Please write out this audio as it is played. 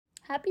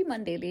Happy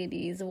Monday,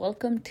 ladies.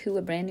 Welcome to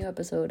a brand new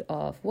episode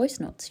of Voice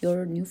Notes,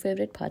 your new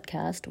favorite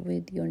podcast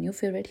with your new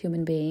favorite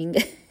human being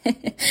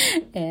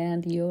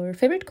and your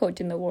favorite coach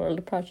in the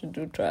world, Prashant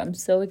Rutra. I'm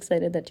so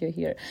excited that you're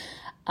here.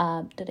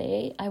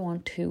 Today, I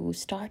want to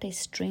start a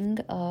string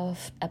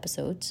of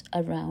episodes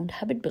around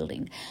habit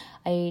building.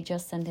 I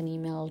just sent an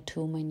email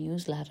to my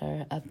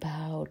newsletter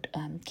about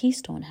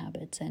keystone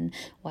habits and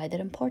why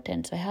they're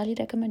important. So I highly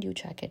recommend you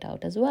check it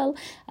out as well.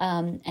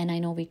 And I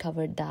know we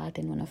covered that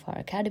in one of our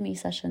academy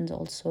sessions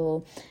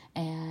also.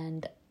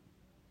 And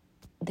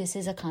this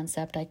is a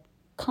concept I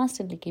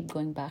constantly keep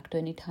going back to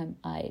anytime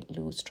I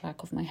lose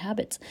track of my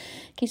habits.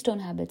 Keystone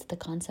habits, the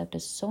concept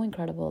is so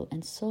incredible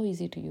and so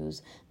easy to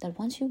use that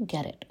once you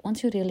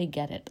really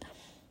get it,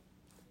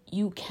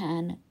 you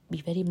can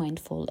be very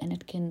mindful, and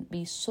it can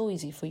be so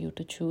easy for you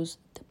to choose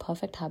the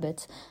perfect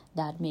habits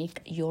that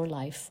make your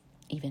life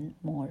even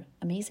more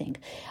amazing.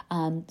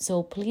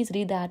 So please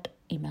read that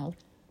email.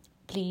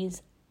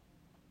 Please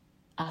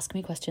ask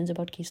me questions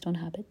about keystone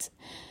habits.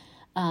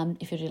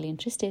 If you're really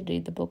interested,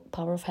 read the book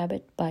Power of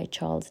Habit by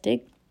Charles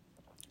Digg.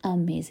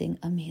 Amazing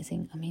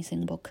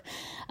book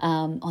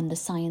on the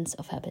science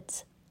of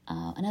habits.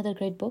 Another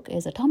great book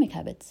is Atomic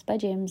Habits by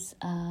James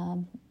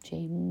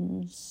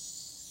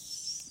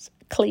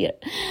Clear.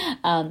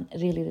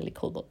 Really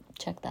cool book.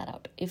 Check that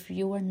out. If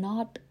you are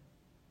not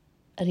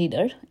a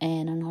reader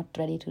and are not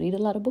ready to read a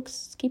lot of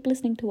books, keep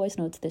listening to Voice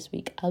Notes this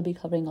week. I'll be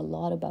covering a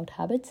lot about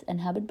habits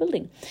and habit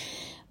building,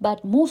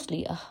 but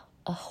mostly a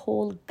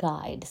whole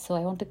guide. So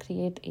I want to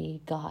create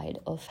a guide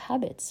of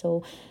habits.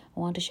 So I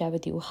want to share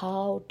with you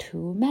how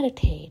to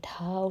meditate,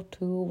 how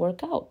to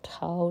work out,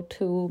 how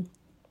to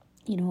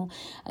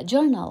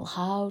journal,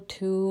 how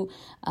to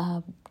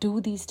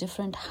do these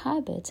different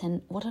habits,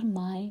 and what are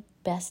my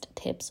best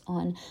tips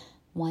on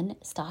one,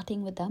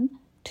 starting with them,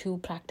 two,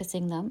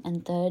 practicing them,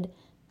 and third,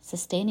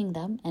 sustaining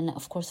them, and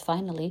of course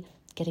finally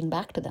getting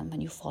back to them when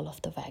you fall off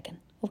the wagon.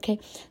 Okay,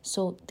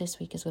 so this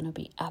week is going to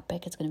be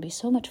epic. It's going to be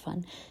so much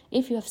fun.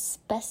 If you have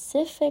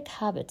specific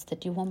habits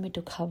that you want me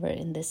to cover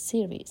in this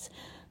series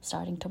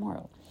starting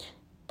tomorrow,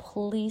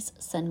 please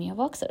send me a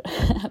Voxer.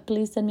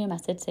 Please send me a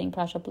message saying,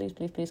 Prasha,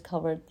 please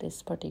cover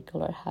this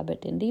particular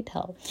habit in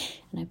detail.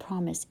 And I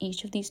promise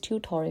each of these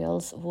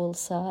tutorials will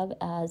serve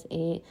as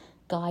a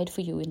guide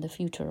for you in the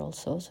future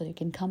also. So you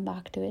can come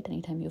back to it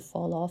anytime you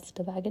fall off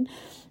the wagon.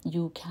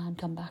 You can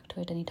come back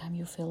to it anytime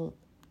you feel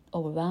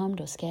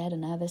overwhelmed or scared or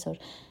nervous or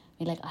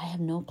like I have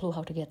no clue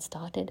how to get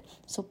started.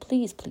 So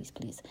please,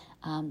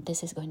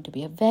 this is going to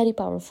be a very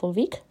powerful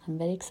week. I'm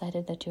very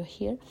excited that you're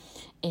here,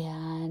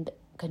 and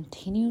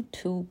continue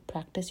to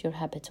practice your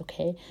habits,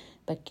 okay?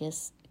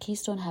 Because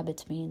keystone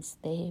habits means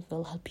they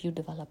will help you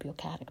develop your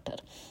character.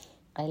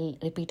 I'll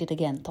repeat it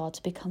again.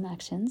 Thoughts become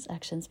actions,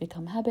 actions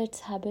become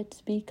habits,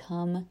 habits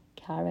become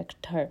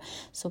character.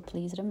 So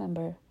please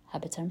remember,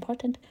 habits are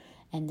important.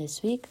 And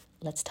this week,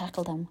 let's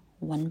tackle them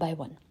one by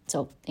one.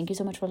 So thank you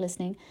so much for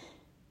listening.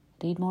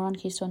 Read more on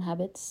keystone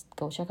habits.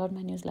 Go check out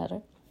my newsletter.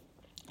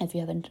 If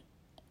you haven't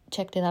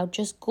checked it out,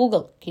 just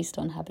Google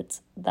keystone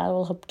habits. That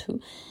will help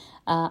too.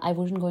 I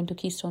wouldn't go into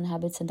keystone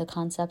habits and the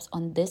concepts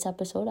on this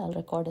episode. I'll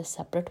record a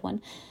separate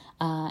one.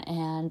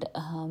 And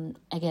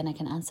again, I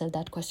can answer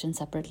that question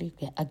separately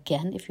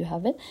again if you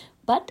have it.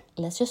 But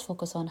let's just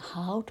focus on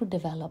how to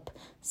develop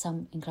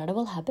some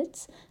incredible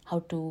habits,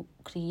 how to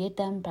create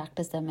them,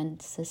 practice them,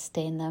 and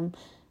sustain them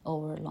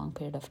over a long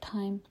period of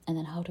time, and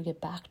then how to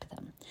get back to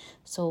them.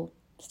 So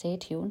stay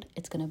tuned.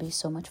 It's going to be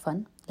so much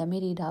fun. Let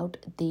me read out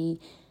the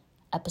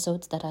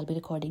episodes that I'll be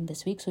recording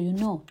this week so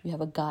you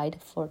have a guide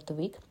for the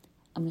week.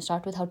 I'm going to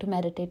start with how to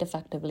meditate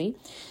effectively,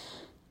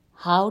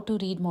 how to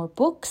read more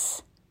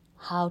books,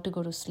 how to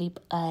go to sleep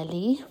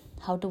early,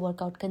 how to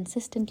work out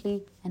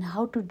consistently, and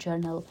how to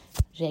journal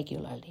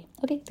regularly.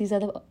 Okay, these are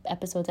the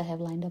episodes I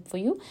have lined up for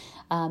you.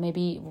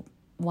 Maybe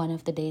one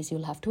of the days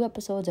you'll have 2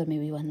 episodes, or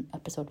maybe one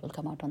episode will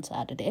come out on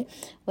Saturday,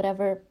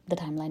 whatever the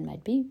timeline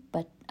might be.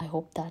 But I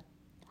hope that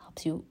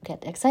helps you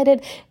get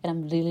excited, and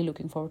I'm really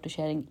looking forward to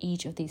sharing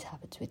each of these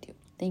habits with you.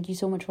 Thank you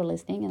so much for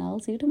listening, and I'll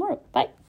see you tomorrow. Bye.